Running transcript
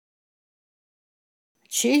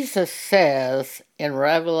Jesus says in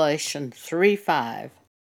Revelation 3:5,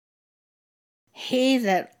 "He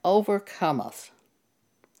that overcometh,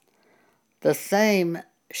 the same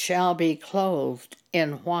shall be clothed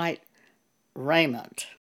in white raiment,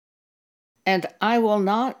 and I will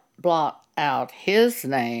not blot out his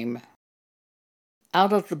name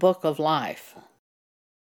out of the book of life,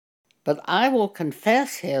 but I will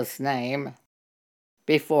confess his name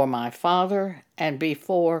before my Father and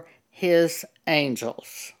before his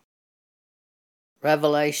angels."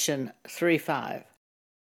 Revelation 3:5.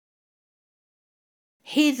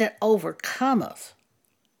 "He that overcometh,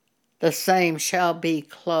 the same shall be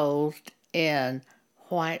clothed in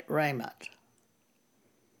white raiment,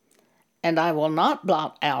 and I will not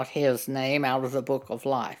blot out his name out of the book of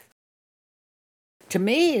life." To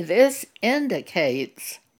me, this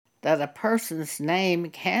indicates that a person's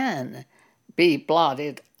name can be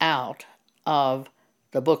blotted out of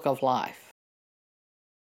the book of life.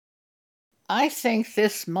 I think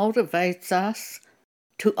this motivates us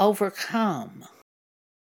to overcome.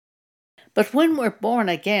 But when we're born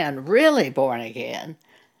again, really born again,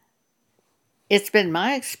 it's been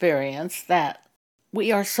my experience that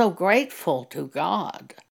we are so grateful to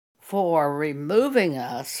God for removing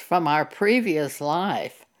us from our previous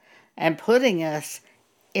life and putting us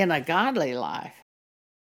in a godly life.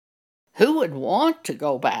 Who would want to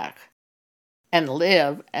go back and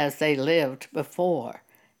live as they lived before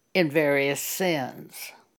in various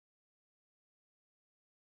sins?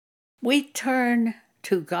 We turn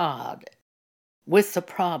to God with the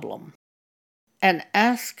problem and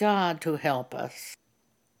ask God to help us,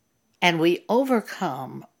 and we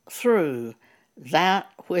overcome through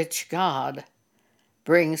that which God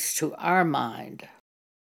brings to our mind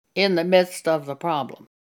in the midst of the problem.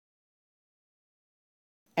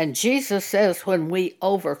 And Jesus says when we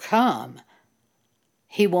overcome,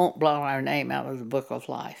 He won't blot our name out of the book of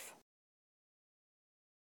life.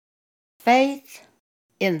 Faith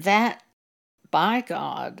in that by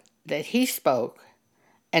God that He spoke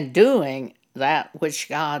and doing that which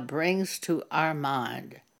God brings to our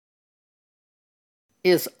mind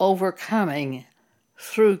is overcoming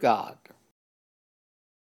through God.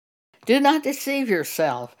 Do not deceive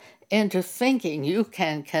yourself into thinking you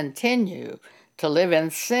can continue to live in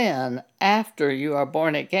sin after you are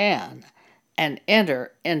born again and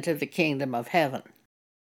enter into the kingdom of heaven.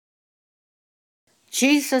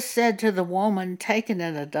 Jesus said to the woman taken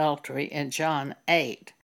in adultery in John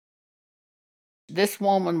 8, this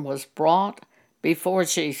woman was brought before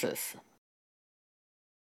Jesus.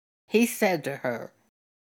 He said to her,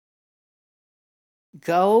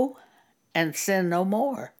 "Go and sin no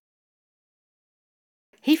more."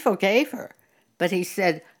 He forgave her, but he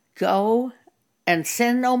said, "Go and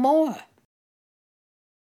sin no more."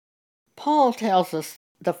 Paul tells us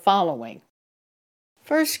the following,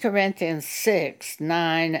 1 Corinthians 6,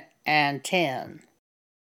 9, and 10.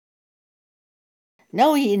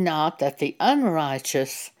 "Know ye not that the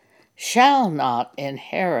unrighteous shall not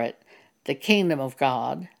inherit the kingdom of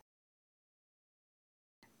God?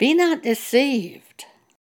 Be not deceived.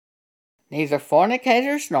 Neither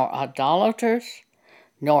fornicators, nor idolaters,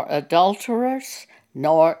 nor adulterers,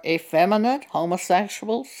 nor effeminate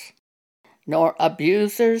homosexuals, nor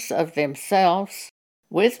abusers of themselves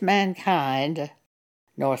with mankind,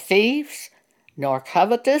 nor thieves, nor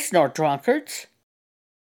covetous, nor drunkards."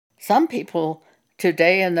 Some people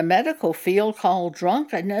today in the medical field call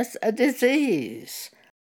drunkenness a disease.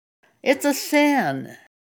 It's a sin.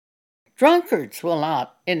 Drunkards will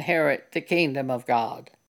not inherit the kingdom of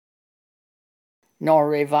God. "Nor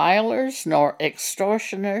revilers, nor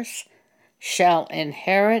extortioners shall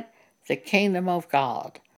inherit the kingdom of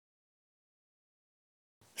God."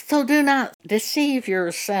 So do not deceive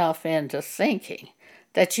yourself into thinking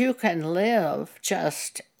that you can live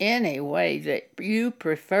just any way that you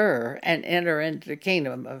prefer and enter into the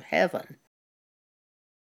kingdom of heaven.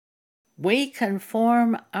 We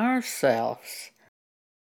conform ourselves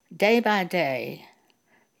day by day,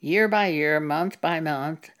 year by year, month by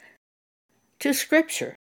month, to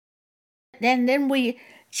Scripture. And then we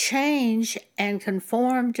change and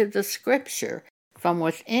conform to the Scripture from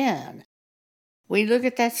within. We look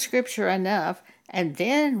at that Scripture enough, and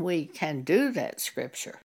then we can do that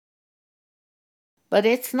Scripture. But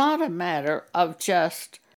it's not a matter of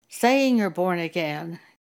just saying you're born again,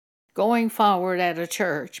 going forward at a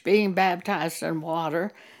church, being baptized in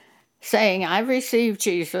water, saying, "I've received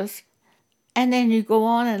Jesus," and then you go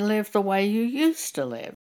on and live the way you used to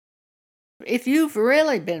live. If you've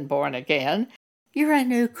really been born again, you're a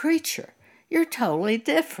new creature. You're totally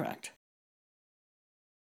different.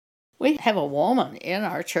 We have a woman in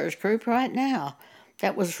our church group right now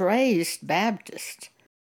that was raised Baptist.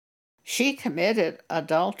 She committed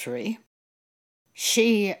adultery.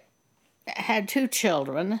 She had 2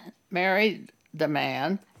 children, married the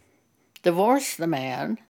man, divorced the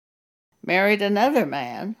man, married another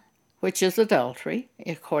man, which is adultery,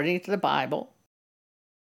 according to the Bible.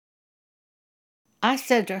 I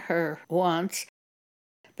said to her once,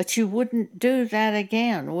 "But you wouldn't do that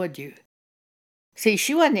again, would you?" See,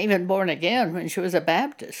 she wasn't even born again when she was a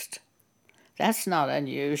Baptist. That's not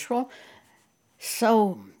unusual.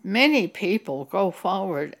 So many people go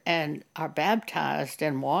forward and are baptized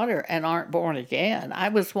in water and aren't born again. I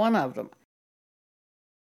was one of them.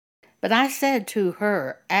 But I said to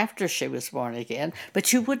her after she was born again,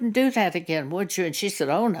 "But you wouldn't do that again, would you?" And she said,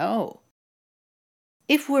 "Oh, no."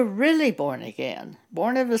 If we're really born again,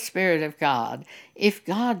 born of the Spirit of God, if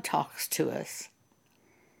God talks to us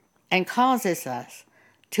and causes us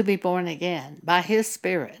to be born again by His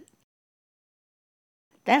Spirit,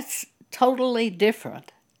 that's totally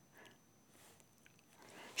different.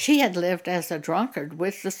 She had lived as a drunkard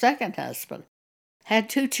with the second husband, had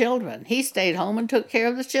 2 children. He stayed home and took care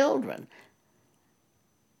of the children.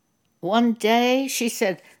 One day, she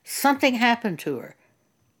said something happened to her.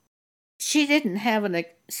 She didn't have an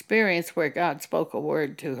experience where God spoke a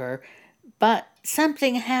word to her, but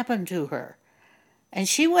something happened to her. And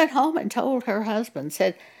she went home and told her husband,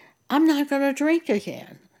 said, "I'm not going to drink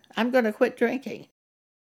again. I'm going to quit drinking."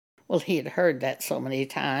 Well, he had heard that so many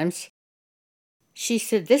times. She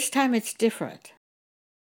said, "This time it's different."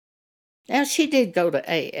 Now, she did go to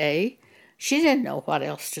AA. She didn't know what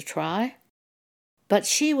else to try. But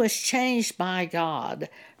she was changed by God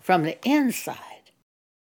from the inside.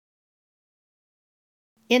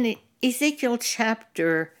 In Ezekiel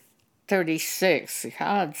chapter 36,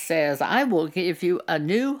 God says, "I will give you a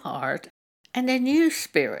new heart and a new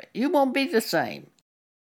spirit." You won't be the same.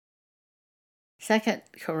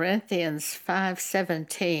 2 Corinthians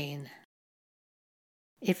 5:17.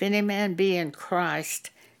 If any man be in Christ,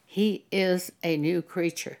 he is a new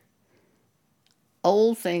creature.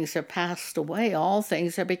 Old things are passed away, all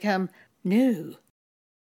things are become new.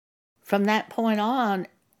 From that point on,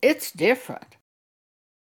 it's different.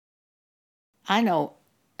 I know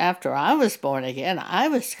after I was born again, I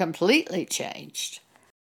was completely changed.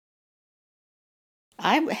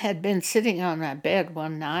 I had been sitting on my bed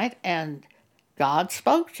one night and God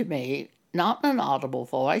spoke to me, not in an audible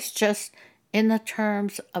voice, just in the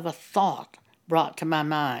terms of a thought brought to my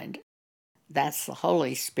mind. That's the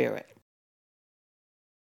Holy Spirit.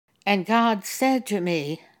 And God said to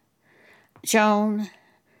me, "Joan,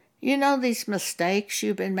 you know these mistakes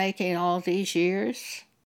you've been making all these years?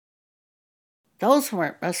 Those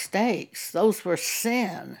weren't mistakes. Those were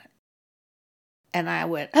sin." And I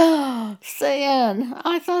went, "Oh, sin.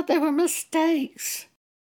 I thought they were mistakes."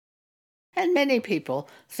 And many people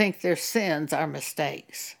think their sins are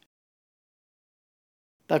mistakes.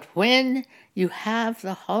 But when you have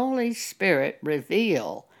the Holy Spirit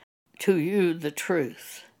reveal to you the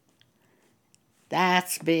truth,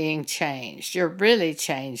 that's being changed. You're really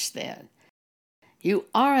changed then. You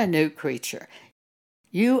are a new creature.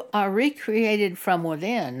 You are recreated from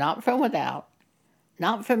within, not from without,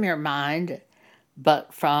 not from your mind,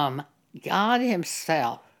 but from God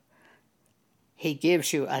Himself. He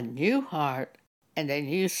gives you a new heart and a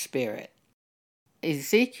new spirit.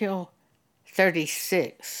 Ezekiel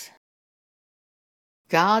 36.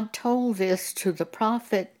 God told this to the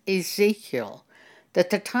prophet Ezekiel, that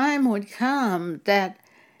the time would come that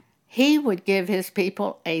He would give His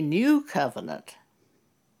people a new covenant.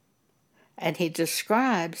 And He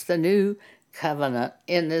describes the new covenant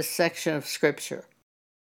in this section of Scripture.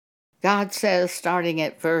 God says, starting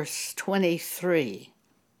at verse 23,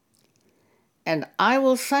 "And I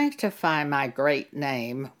will sanctify my great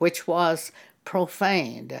name, which was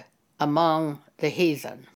profaned among the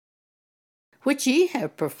heathen, which ye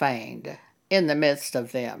have profaned in the midst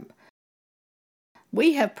of them."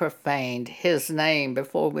 We have profaned His name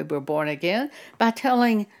before we were born again by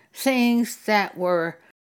telling things that were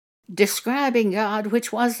describing God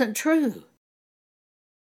which wasn't true.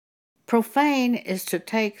 Profane is to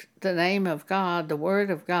take the name of God, the Word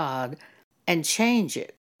of God, and change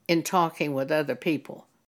it in talking with other people.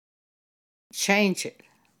 Change it.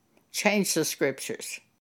 Change the Scriptures.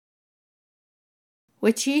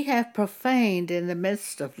 "Which ye have profaned in the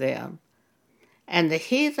midst of them. And the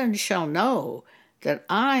heathen shall know that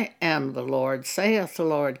I am the Lord, saith the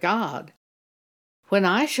Lord God, when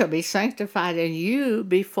I shall be sanctified in you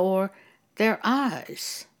before their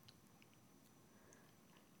eyes."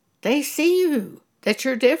 They see you, that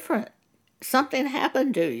you're different. Something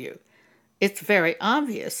happened to you. It's very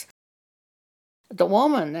obvious. The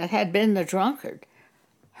woman that had been the drunkard,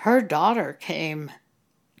 her daughter came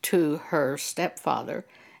to her stepfather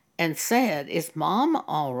and said, "Is Mom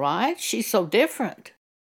all right? She's so different."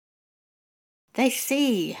 They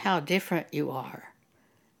see how different you are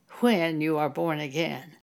when you are born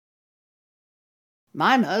again.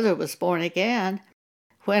 My mother was born again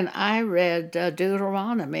when I read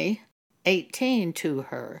Deuteronomy 18 to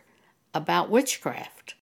her about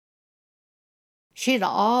witchcraft. She'd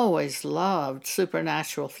always loved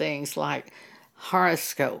supernatural things like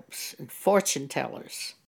horoscopes and fortune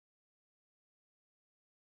tellers.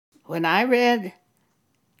 When I read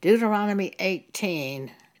Deuteronomy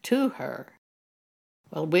 18 to her,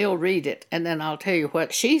 well, we'll read it and then I'll tell you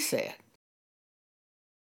what she said.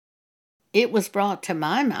 It was brought to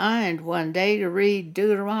my mind one day to read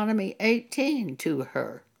Deuteronomy 18 to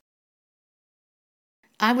her.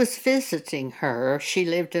 I was visiting her. She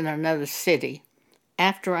lived in another city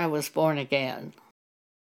after I was born again.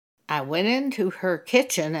 I went into her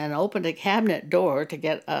kitchen and opened a cabinet door to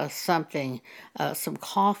get some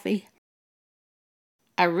coffee.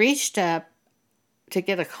 I reached up to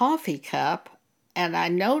get a coffee cup and I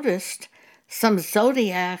noticed some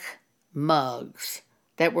zodiac mugs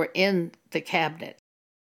that were in the cabinet.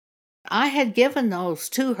 I had given those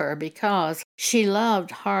to her because she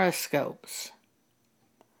loved horoscopes.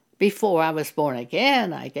 Before I was born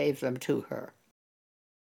again, I gave them to her.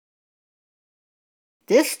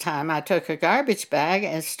 This time I took a garbage bag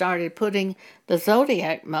and started putting the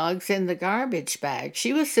zodiac mugs in the garbage bag.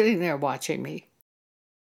 She was sitting there watching me.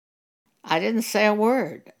 I didn't say a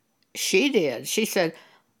word. She did. She said,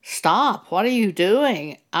 "Stop, what are you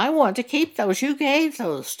doing? I want to keep those. You gave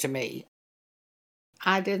those to me."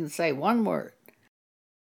 I didn't say one word.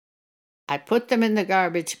 I put them in the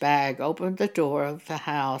garbage bag, opened the door of the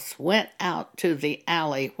house, went out to the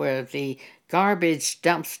alley where the garbage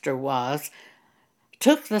dumpster was,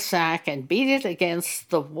 took the sack and beat it against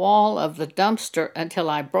the wall of the dumpster until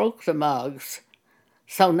I broke the mugs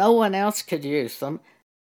so no one else could use them,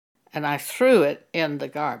 and I threw it in the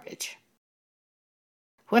garbage.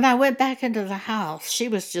 When I went back into the house, she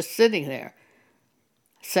was just sitting there,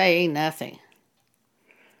 saying nothing.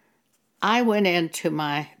 I went into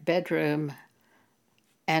my bedroom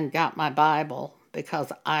and got my Bible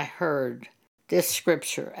because I heard this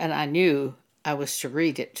scripture and I knew I was to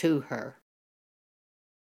read it to her.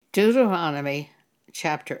 Deuteronomy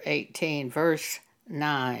chapter 18, verse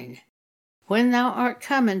 9. When thou art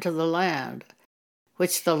come into the land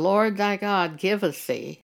which the Lord thy God giveth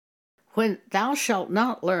thee, when thou shalt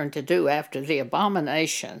not learn to do after the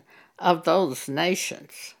abomination of those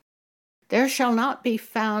nations, there shall not be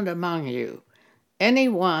found among you any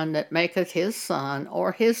one that maketh his son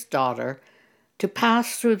or his daughter to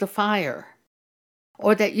pass through the fire,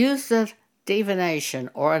 or that useth divination,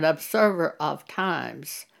 or an observer of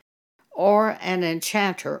times, or an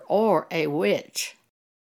enchanter, or a witch,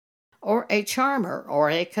 or a charmer, or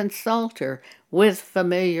a consulter with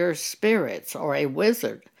familiar spirits, or a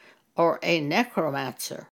wizard, or a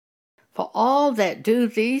necromancer. For all that do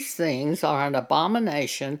these things are an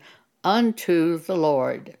abomination unto the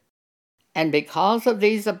Lord. And because of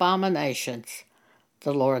these abominations,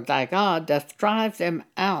 the Lord thy God doth drive them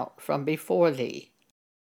out from before thee.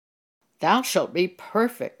 Thou shalt be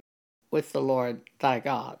perfect with the Lord thy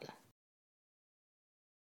God.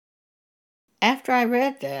 After I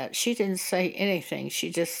read that, she didn't say anything. She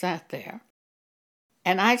just sat there.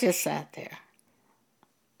 And I just sat there.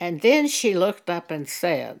 And then she looked up and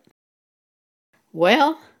said,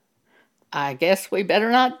 "Well, I guess we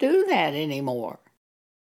better not do that anymore."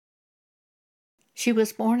 She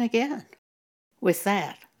was born again with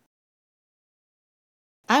that.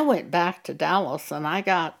 I went back to Dallas and I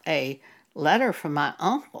got a letter from my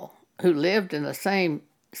uncle who lived in the same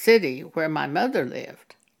city where my mother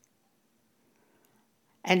lived.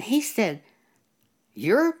 And he said,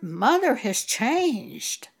 "Your mother has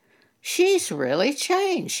changed. She's really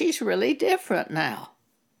changed. She's really different now."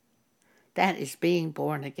 That is being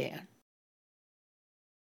born again.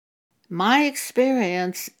 My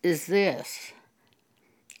experience is this.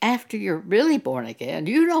 After you're really born again,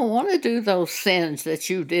 you don't want to do those sins that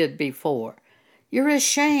you did before. You're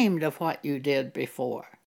ashamed of what you did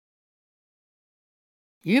before.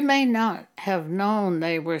 You may not have known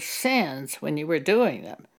they were sins when you were doing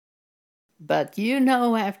them, but you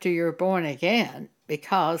know after you're born again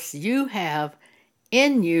because you have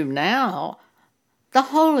in you now the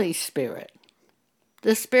Holy Spirit,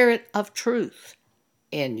 the Spirit of truth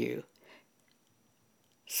in you.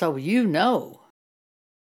 So you know.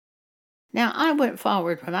 Now, I went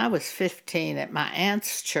forward when I was 15 at my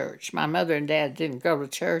aunt's church. My mother and dad didn't go to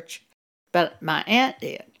church, but my aunt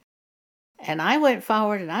did. And I went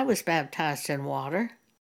forward and I was baptized in water.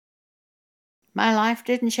 My life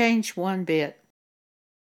didn't change one bit.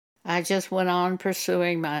 I just went on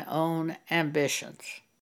pursuing my own ambitions.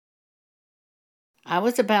 I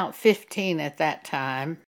was about 15 at that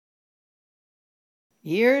time.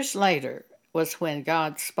 Years later was when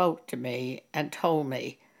God spoke to me and told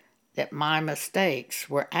me that my mistakes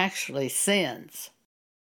were actually sins.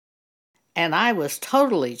 And I was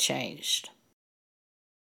totally changed.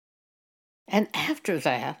 And after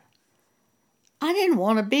that, I didn't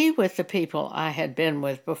want to be with the people I had been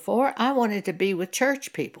with before. I wanted to be with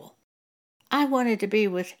church people. I wanted to be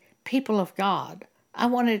with people of God. I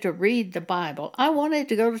wanted to read the Bible. I wanted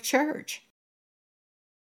to go to church.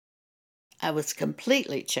 I was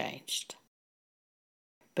completely changed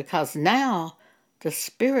because now the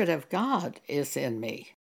Spirit of God is in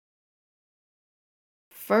me.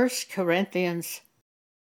 1 Corinthians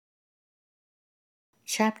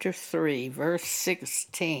chapter 3, verse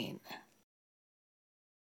 16.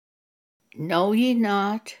 Know ye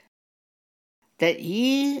not that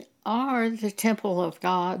ye are the temple of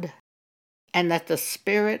God, and that the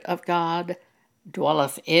Spirit of God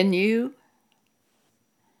dwelleth in you?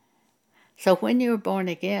 So when you're born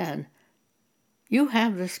again, you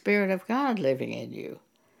have the Spirit of God living in you,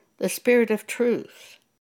 the Spirit of truth.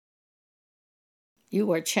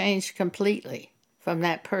 You are changed completely from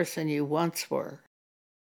that person you once were.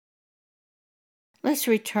 Let's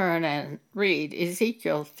return and read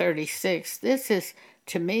Ezekiel 36. This is,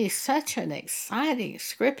 to me, such an exciting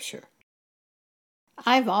scripture.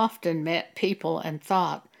 I've often met people and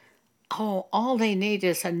thought, oh, all they need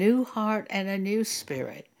is a new heart and a new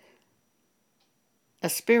spirit. A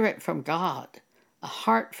spirit from God, a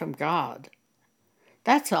heart from God.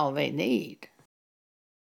 That's all they need.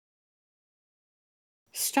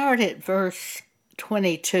 Start at verse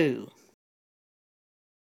 22.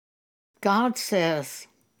 God says,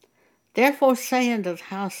 Therefore say unto the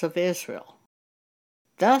house of Israel,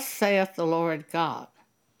 Thus saith the Lord God,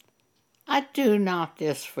 I do not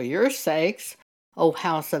this for your sakes, O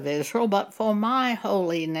house of Israel, but for my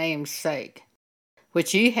holy name's sake,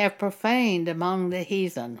 which ye have profaned among the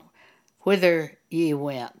heathen, whither ye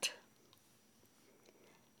went.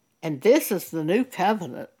 And this is the new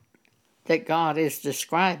covenant that God is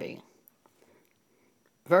describing.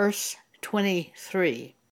 Verse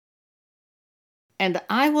 23. And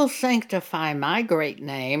I will sanctify my great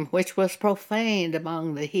name, which was profaned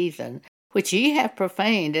among the heathen, which ye have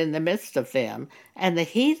profaned in the midst of them, and the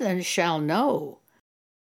heathen shall know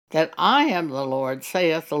that I am the Lord,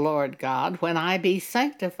 saith the Lord God, when I be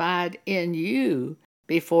sanctified in you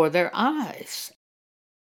before their eyes.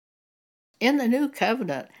 In the new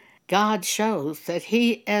covenant, God shows that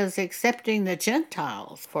he is accepting the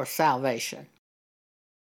Gentiles for salvation.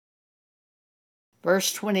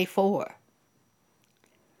 Verse 24.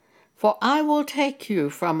 For I will take you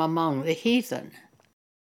from among the heathen.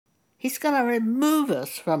 He's going to remove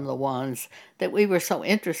us from the ones that we were so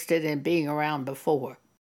interested in being around before,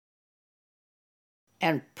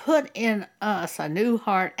 and put in us a new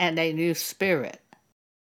heart and a new spirit,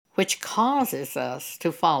 which causes us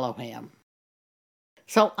to follow him.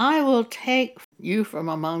 So I will take you from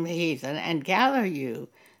among the heathen and gather you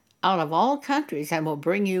out of all countries and will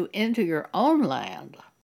bring you into your own land.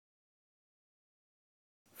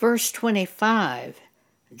 Verse 25,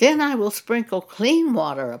 Then I will sprinkle clean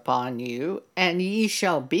water upon you, and ye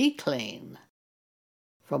shall be clean.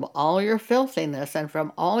 From all your filthiness and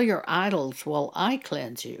from all your idols will I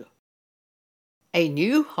cleanse you. A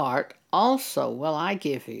new heart also will I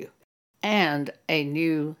give you, and a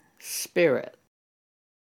new spirit.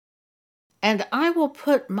 And I will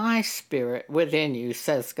put my spirit within you,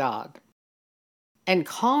 says God, and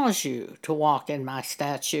cause you to walk in my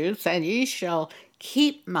statutes, and ye shall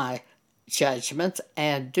keep my judgments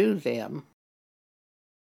and do them.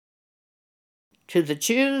 To the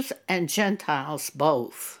Jews and Gentiles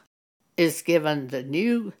both is given the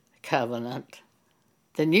new covenant,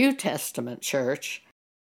 the New Testament church,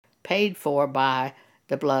 paid for by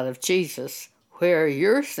the blood of Jesus, where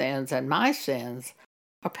your sins and my sins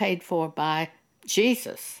are paid for by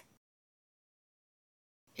Jesus.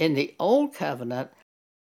 In the old covenant,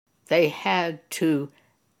 they had to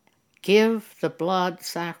give the blood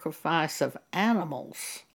sacrifice of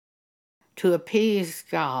animals to appease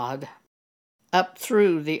God up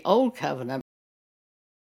through the old covenant.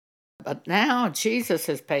 But now Jesus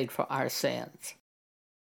has paid for our sins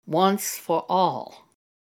once for all.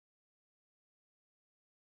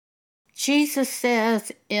 Jesus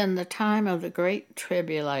says in the time of the great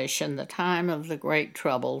tribulation, the time of the great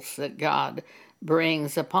troubles that God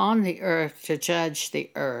brings upon the earth to judge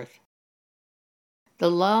the earth, the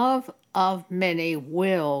love of many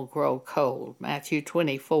will grow cold, Matthew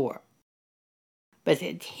 24. But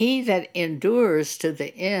he that endures to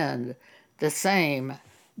the end, the same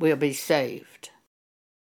will be saved.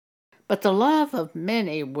 But the love of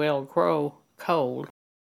many will grow cold.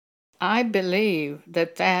 I believe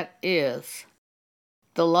that that is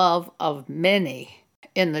the love of many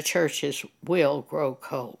in the churches will grow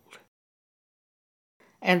cold.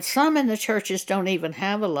 And some in the churches don't even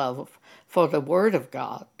have a love for the Word of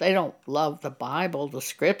God. They don't love the Bible, the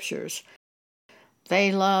Scriptures.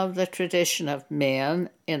 They love the tradition of men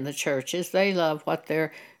in the churches. They love what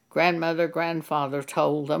their grandmother, grandfather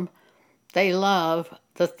told them. They love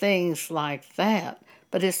the things like that.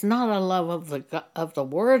 But it's not a love of the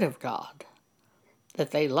Word of God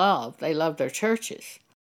that they love. They love their churches.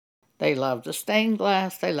 They love the stained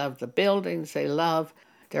glass. They love the buildings. They love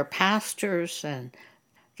their pastors, and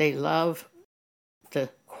they love the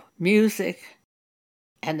music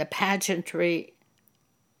and the pageantry.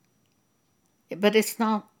 But it's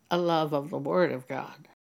not a love of the Word of God.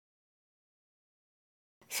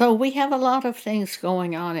 So we have a lot of things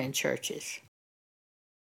going on in churches.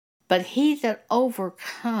 But he that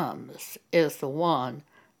overcomes is the one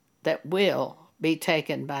that will be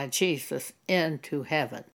taken by Jesus into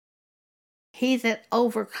heaven. He that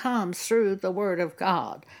overcomes through the Word of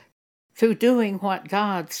God, through doing what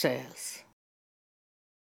God says.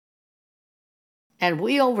 And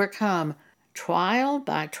we overcome trial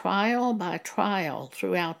by trial by trial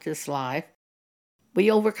throughout this life. We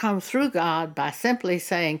overcome through God by simply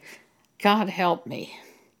saying, God help me.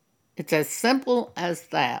 It's as simple as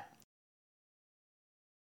that.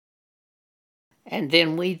 And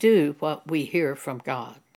then we do what we hear from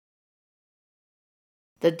God.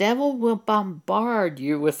 The devil will bombard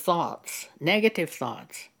you with thoughts, negative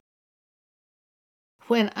thoughts.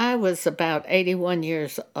 When I was about 81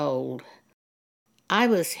 years old, I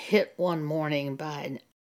was hit one morning by a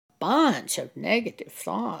bunch of negative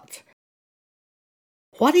thoughts.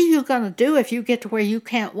 What are you going to do if you get to where you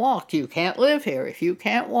can't walk? You can't live here. If you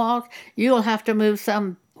can't walk, you'll have to move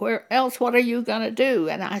somewhere else. What are you going to do?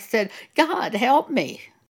 And I said, God, help me.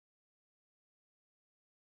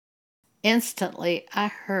 Instantly, I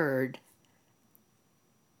heard,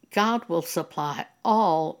 God will supply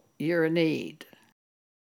all your need.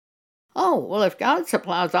 Oh, well, if God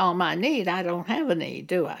supplies all my need, I don't have a need,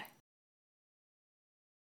 do I?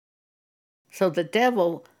 So the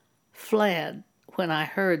devil fled when I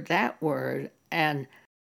heard that word and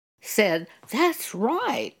said, that's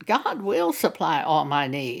right, God will supply all my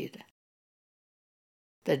need.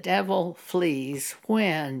 The devil flees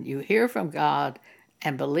when you hear from God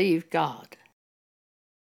and believe God.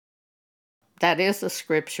 That is the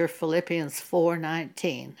scripture, Philippians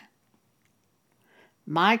 4:19.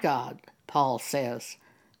 My God, Paul says,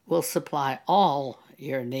 will supply all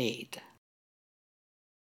your need.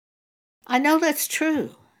 I know that's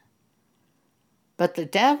true. But the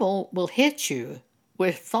devil will hit you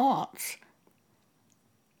with thoughts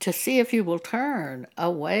to see if you will turn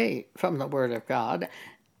away from the Word of God.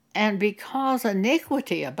 And because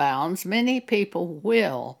iniquity abounds, many people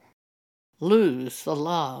will lose the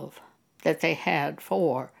love that they had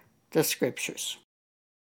for the Scriptures.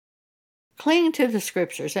 Cling to the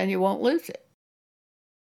Scriptures and you won't lose it.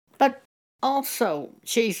 But also,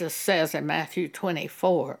 Jesus says in Matthew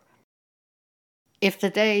 24, if the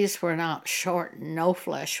days were not shortened, no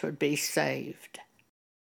flesh would be saved.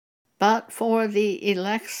 But for the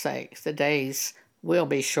elect's sake, the days will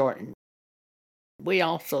be shortened. We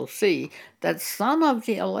also see that some of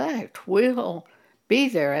the elect will be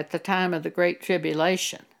there at the time of the Great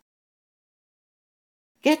Tribulation.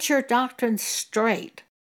 Get your doctrine straight.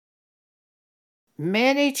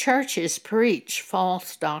 Many churches preach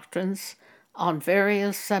false doctrines on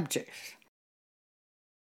various subjects.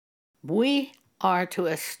 We are to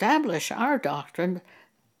establish our doctrine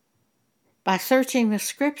by searching the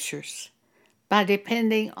Scriptures, by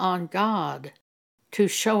depending on God to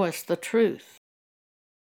show us the truth,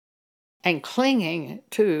 and clinging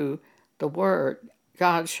to the Word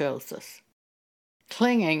God shows us,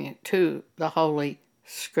 clinging to the Holy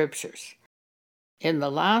Scriptures. In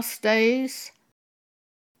the last days,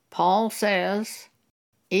 Paul says,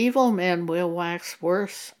 evil men will wax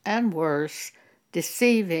worse and worse,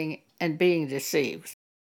 deceiving and being deceived.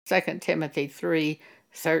 2 Timothy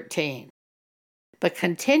 3:13. But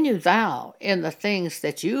continue thou in the things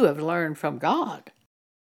that you have learned from God,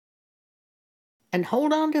 and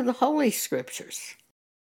hold on to the Holy Scriptures.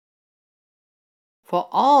 For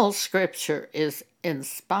all Scripture is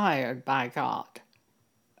inspired by God,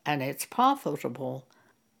 and it's profitable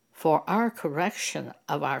for our correction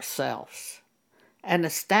of ourselves and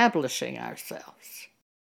establishing ourselves.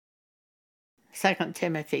 2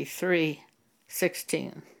 Timothy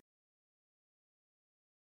 3:16.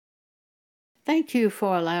 Thank you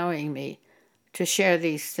for allowing me to share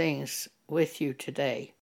these things with you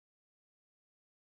today.